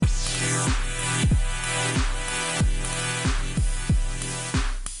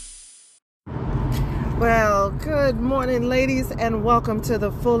Good morning, ladies, and welcome to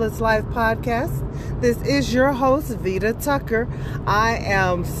the Fullest Life Podcast. This is your host, Vita Tucker. I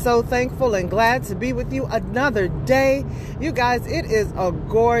am so thankful and glad to be with you another day. You guys, it is a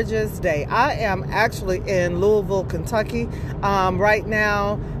gorgeous day. I am actually in Louisville, Kentucky, right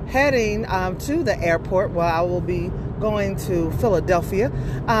now, heading to the airport where I will be going to Philadelphia.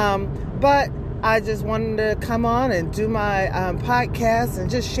 But I just wanted to come on and do my podcast and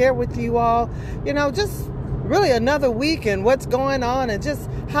just share with you all, just really another week and what's going on and just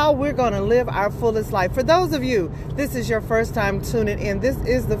how we're going to live our fullest life. For those of you, this is your first time tuning in. This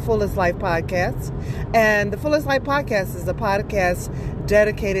is the Fullest Life Podcast. And the Fullest Life Podcast is a podcast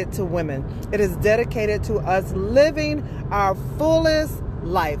dedicated to women. It is dedicated to us living our fullest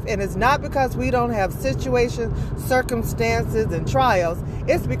life. And it's not because we don't have situations, circumstances, and trials.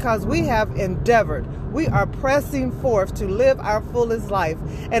 It's because we have endeavored. We are pressing forth to live our fullest life.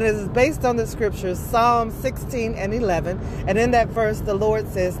 And it is based on the scriptures, Psalm 16 and 11. And in that verse, the Lord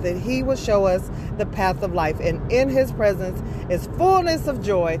says that He will show us the path of life. And in His presence is fullness of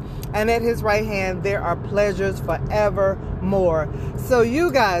joy. And at His right hand, there are pleasures forevermore. So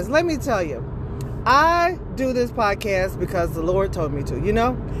you guys, let me tell you, I do this podcast because the Lord told me to,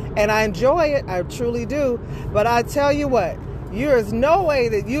 and I enjoy it. I truly do. But I tell you what, there is no way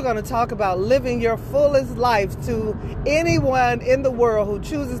that you're going to talk about living your fullest life to anyone in the world who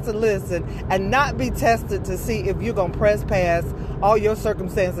chooses to listen and not be tested to see if you're going to press past all your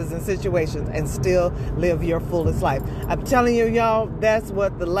circumstances and situations and still live your fullest life. I'm telling you, y'all, that's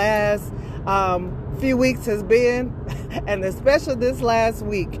what the last few weeks has been, and especially this last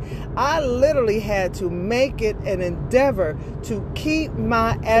week. I literally had to make it an endeavor to keep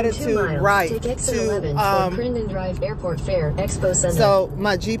my attitude right. Take exit 11 toward Crittenden Drive Airport Fair, Expo Center. So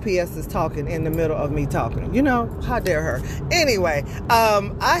my GPS is talking in the middle of me talking. How dare her? Anyway,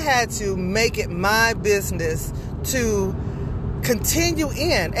 I had to make it my business to continue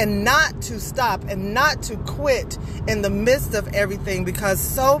in and not to stop and not to quit in the midst of everything because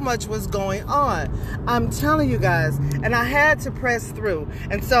so much was going on. I'm telling you guys, and I had to press through.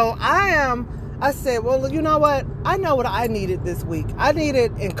 And so I said, well, you know what? I know what I needed this week. I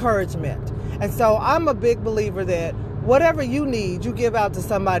needed encouragement. And so I'm a big believer that whatever you need, you give out to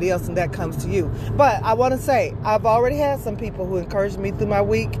somebody else and that comes to you. But I want to say, I've already had some people who encouraged me through my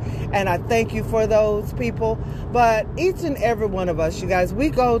week, and I thank you for those people. But each and every one of us, you guys, we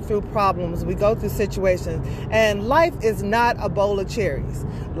go through problems, we go through situations, and life is not a bowl of cherries,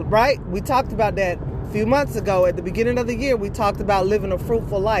 right? We talked about that a few months ago. At the beginning of the year, we talked about living a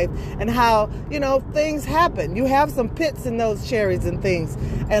fruitful life and how, things happen. You have some pits in those cherries and things,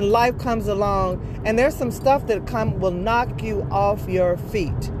 and life comes along, and there's some stuff that will knock you off your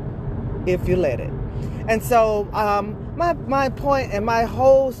feet if you let it. And so my point and my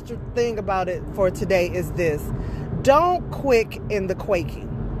whole thing about it for today is this: don't quit in the quaking.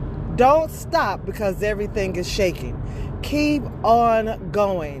 Don't stop because everything is shaking. Keep on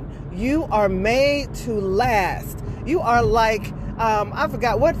going. You are made to last. You are like, I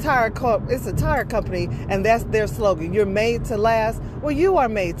forgot what it's a tire company, and that's their slogan. You're made to last. Well, you are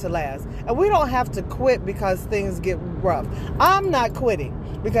made to last. And we don't have to quit because things get rough. I'm not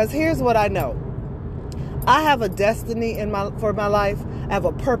quitting because here's what I know. I have a destiny for my life. I have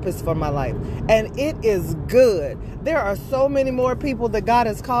a purpose for my life. And it is good. There are so many more people that God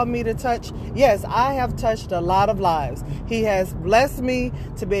has called me to touch. Yes, I have touched a lot of lives. He has blessed me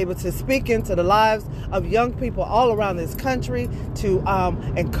to be able to speak into the lives of young people all around this country, to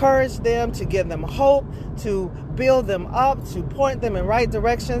encourage them, to give them hope, to build them up, to point them in right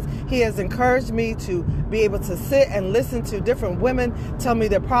directions. He has encouraged me to be able to sit and listen to different women tell me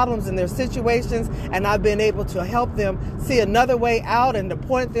their problems and their situations, and I've been able to help them see another way out and to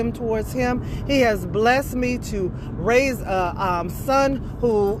point them towards Him. He has blessed me to raise a son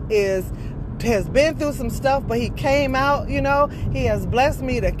who has been through some stuff, but he came out, He has blessed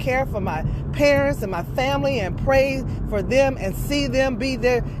me to care for my parents and my family and pray for them and see them be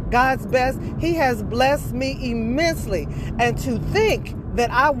God's best. He has blessed me immensely. And to think that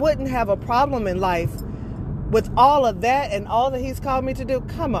I wouldn't have a problem in life with all of that and all that He's called me to do,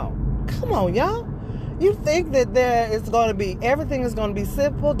 come on, y'all. You think that everything is going to be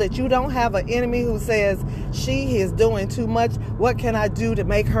simple, that you don't have an enemy who says, she is doing too much. What can I do to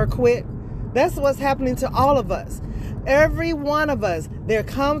make her quit? That's what's happening to all of us. Every one of us, there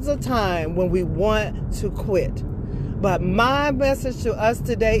comes a time when we want to quit. But my message to us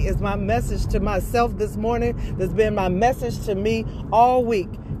today is my message to myself this morning. That's been my message to me all week.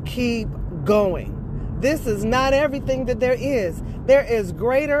 Keep going. This is not everything that there is. There is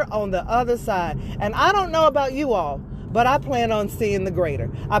greater on the other side. And I don't know about you all, but I plan on seeing the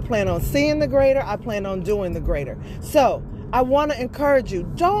greater. I plan on seeing the greater. I plan on doing the greater. So I want to encourage you,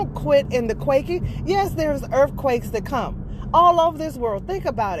 don't quit in the quaking. Yes, there's earthquakes that come all over this world. Think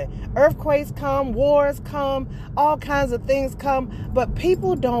about it. Earthquakes come, wars come, all kinds of things come, but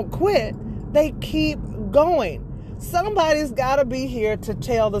people don't quit. They keep going. Somebody's got to be here to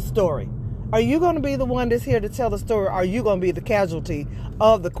tell the story. Are you going to be the one that's here to tell the story? Or are you going to be the casualty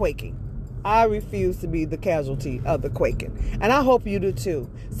of the quaking? I refuse to be the casualty of the quaking. And I hope you do too.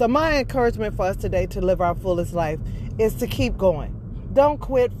 So my encouragement for us today to live our fullest life is to keep going. Don't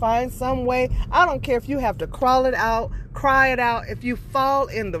quit. Find some way. I don't care if you have to crawl it out, cry it out. If you fall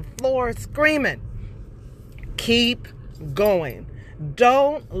in the floor screaming, keep going.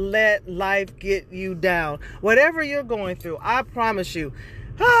 Don't let life get you down. Whatever you're going through, I promise you,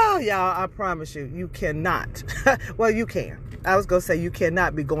 y'all, I promise you, you cannot. Well, you can. I was going to say you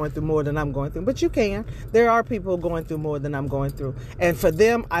cannot be going through more than I'm going through, but you can. There are people going through more than I'm going through. And for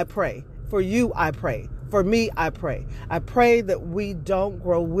them, I pray. For you, I pray. For me, I pray. I pray that we don't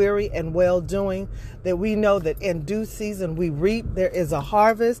grow weary in well-doing, that we know that in due season we reap. There is a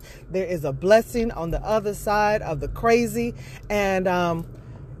harvest. There is a blessing on the other side of the crazy. And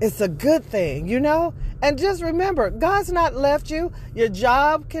it's a good thing, you know? And just remember, God's not left you. Your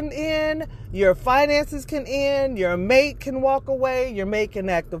job can end. Your finances can end. Your mate can walk away. Your mate can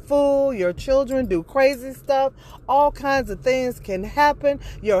act a fool. Your children do crazy stuff. All kinds of things can happen.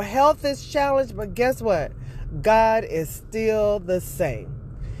 Your health is challenged. But guess what? God is still the same.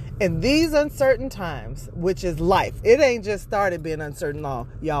 In these uncertain times, which is life. It ain't just started being uncertain,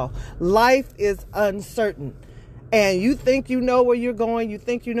 y'all. Life is uncertain. And you think you know where you're going, you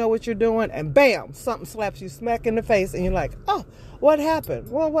think you know what you're doing, and bam, something slaps you smack in the face, and you're like, oh, what happened?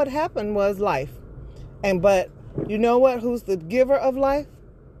 Well, what happened was life. But you know what? Who's the giver of life?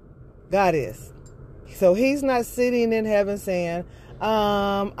 God is. So he's not sitting in heaven saying,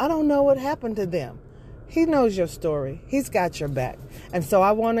 I don't know what happened to them. He knows your story. He's got your back. And so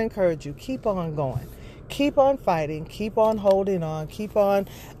I want to encourage you, keep on going. Keep on fighting. Keep on holding on. Keep on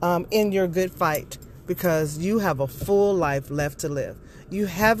in your good fight. Because you have a full life left to live. You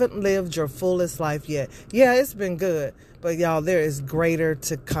haven't lived your fullest life yet. Yeah, it's been good. But y'all, there is greater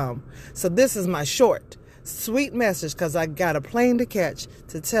to come. So this is my short, sweet message because I got a plane to catch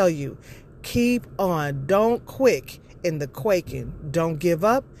to tell you. Keep on. Don't quit in the quaking. Don't give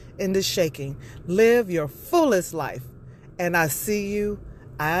up in the shaking. Live your fullest life. And I see you.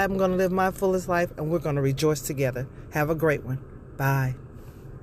 I'm going to live my fullest life and we're going to rejoice together. Have a great one. Bye.